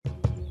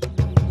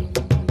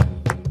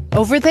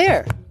Over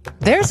there.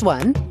 There's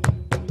one.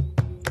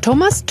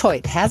 Thomas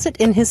Teut has it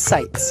in his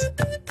sights.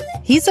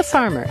 He's a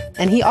farmer,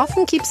 and he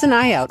often keeps an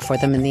eye out for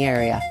them in the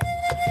area.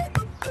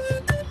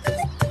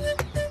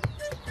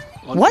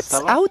 What's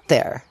out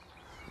there?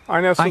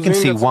 I can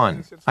see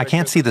one. I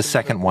can't see the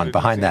second one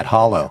behind that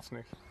hollow.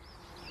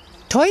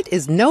 Teut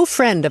is no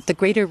friend of the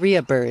Greater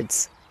Rhea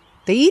birds.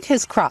 They eat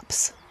his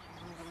crops.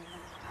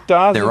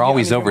 They're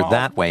always over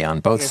that way on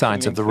both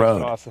sides of the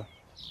road.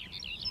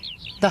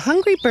 The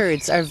hungry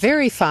birds are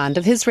very fond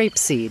of his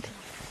rapeseed.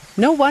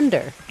 No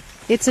wonder.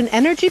 It's an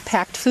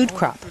energy-packed food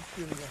crop.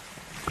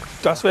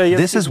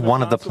 This is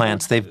one of the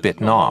plants they've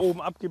bitten off.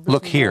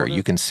 Look here,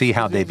 you can see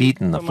how they've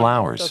eaten the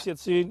flowers.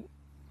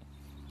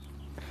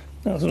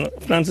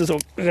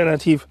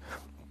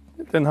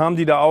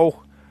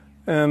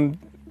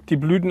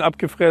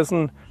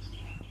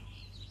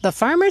 The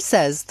farmer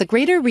says the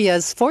Greater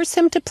Rheas force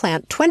him to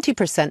plant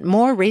 20%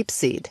 more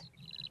rapeseed.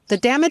 The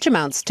damage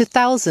amounts to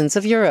thousands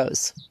of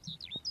euros.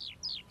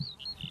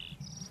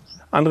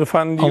 A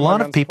lot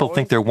of people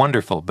think they're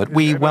wonderful, but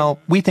we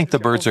think the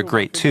birds are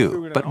great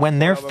too. But when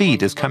their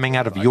feed is coming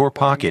out of your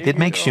pocket, it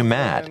makes you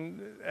mad.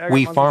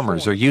 We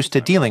farmers are used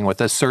to dealing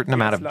with a certain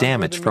amount of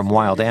damage from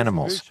wild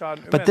animals.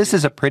 But this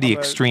is a pretty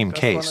extreme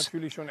case.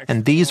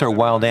 And these are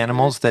wild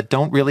animals that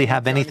don't really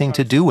have anything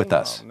to do with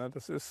us.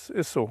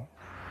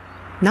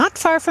 Not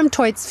far from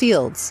Teut's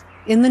fields,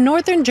 in the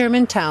northern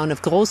German town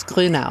of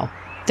Groß-Grünau,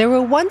 there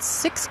were once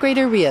 6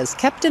 Greater Rheas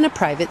kept in a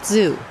private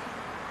zoo.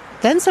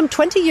 Then some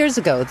 20 years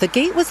ago, the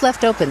gate was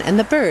left open and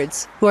the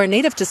birds, who are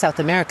native to South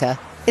America,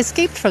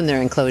 escaped from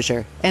their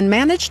enclosure and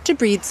managed to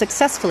breed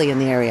successfully in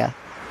the area.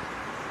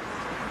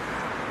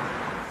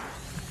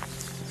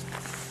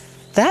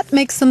 That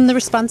makes them the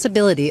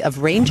responsibility of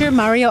Ranger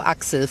Mario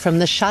Axel from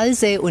the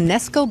Schallsee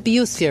UNESCO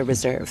Biosphere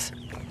Reserve.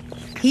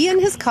 He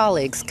and his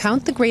colleagues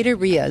count the Greater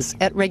Rheas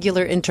at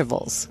regular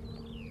intervals.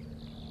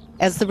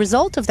 As the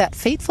result of that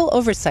fateful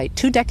oversight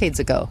 2 decades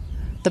ago,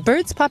 the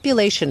bird's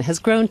population has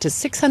grown to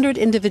 600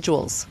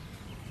 individuals.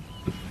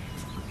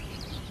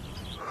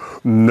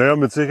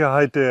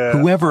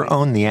 Whoever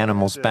owned the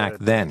animals back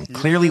then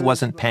clearly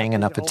wasn't paying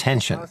enough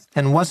attention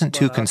and wasn't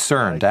too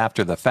concerned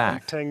after the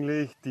fact.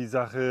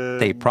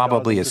 They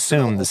probably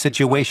assumed the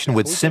situation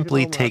would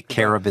simply take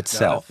care of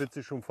itself.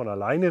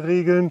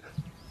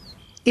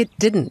 It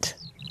didn't.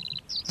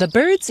 The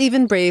birds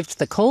even braved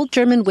the cold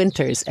German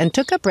winters and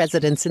took up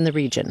residence in the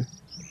region.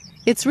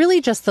 It's really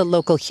just the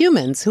local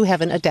humans who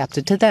haven't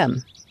adapted to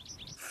them.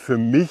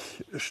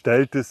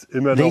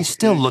 They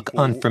still look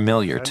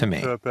unfamiliar to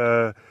me.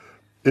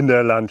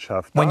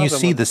 When you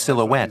see the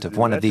silhouette of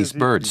one of these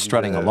birds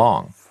strutting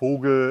along,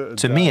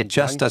 to me it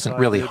just doesn't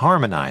really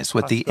harmonize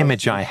with the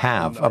image I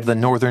have of the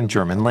northern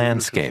German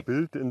landscape.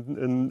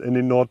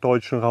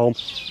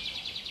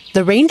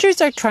 The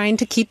rangers are trying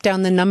to keep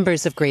down the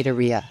numbers of Greater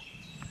Rhea,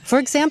 for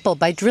example,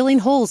 by drilling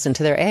holes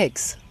into their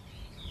eggs.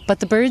 But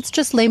the birds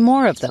just lay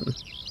more of them.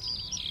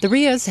 The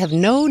Rheas have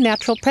no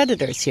natural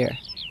predators here.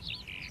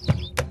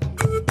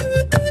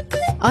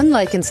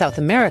 Unlike in South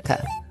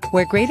America,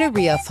 where Greater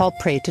Rhea fall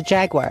prey to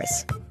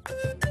jaguars.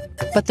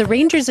 But the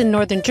rangers in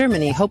northern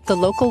Germany hope the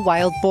local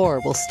wild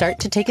boar will start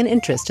to take an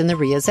interest in the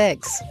Rheas'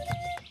 eggs.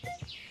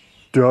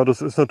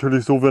 Once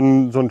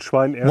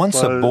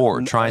a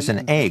boar tries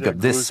an egg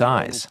of this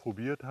size,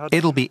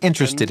 it'll be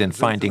interested in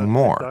finding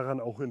more.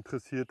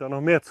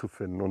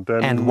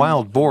 And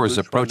wild boars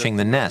approaching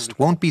the nest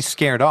won't be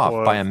scared off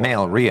by a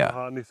male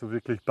Rhea.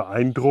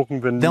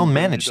 They'll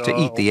manage to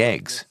eat the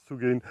eggs.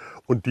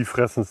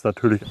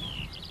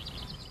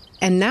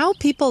 And now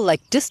people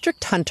like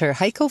district hunter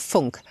Heiko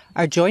Funk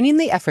are joining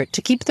the effort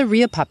to keep the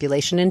Rhea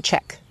population in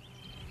check.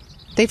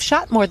 They've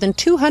shot more than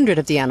 200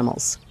 of the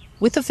animals,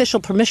 with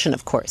official permission,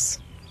 of course.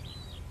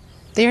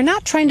 They are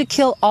not trying to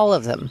kill all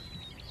of them.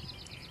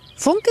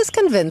 Funk is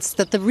convinced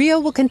that the Rhea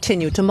will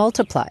continue to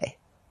multiply.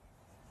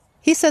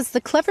 He says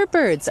the clever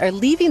birds are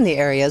leaving the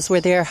areas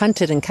where they are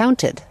hunted and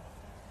counted.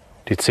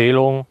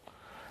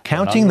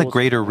 Counting the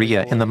Greater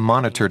Rhea in the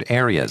monitored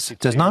areas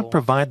does not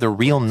provide the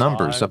real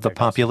numbers of the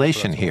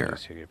population here.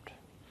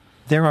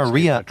 There are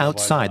Rhea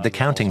outside the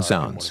counting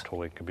zones.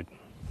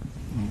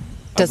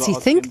 Does he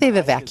think they've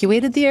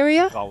evacuated the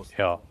area?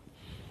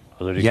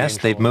 Yes,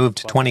 they've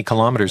moved 20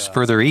 kilometers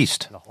further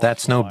east.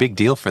 That's no big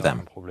deal for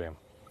them.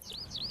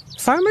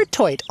 Farmer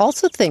Teut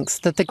also thinks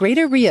that the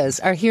Greater Rheas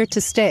are here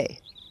to stay,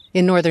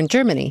 in northern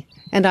Germany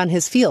and on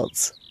his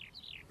fields.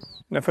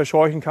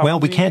 Well,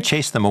 we can't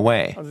chase them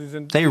away.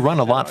 They run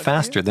a lot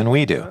faster than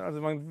we do.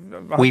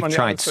 We've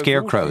tried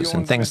scarecrows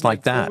and things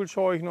like that.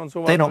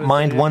 They don't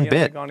mind one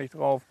bit.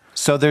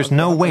 So there's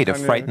no way to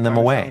frighten them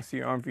away.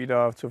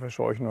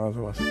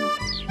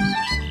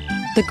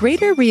 The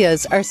Greater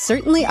Rheas are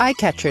certainly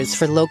eye-catchers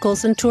for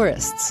locals and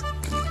tourists.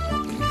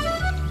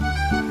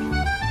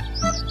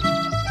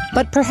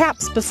 But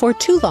perhaps before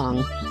too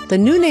long, the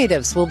new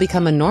natives will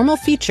become a normal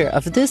feature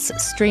of this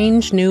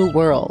strange new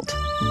world.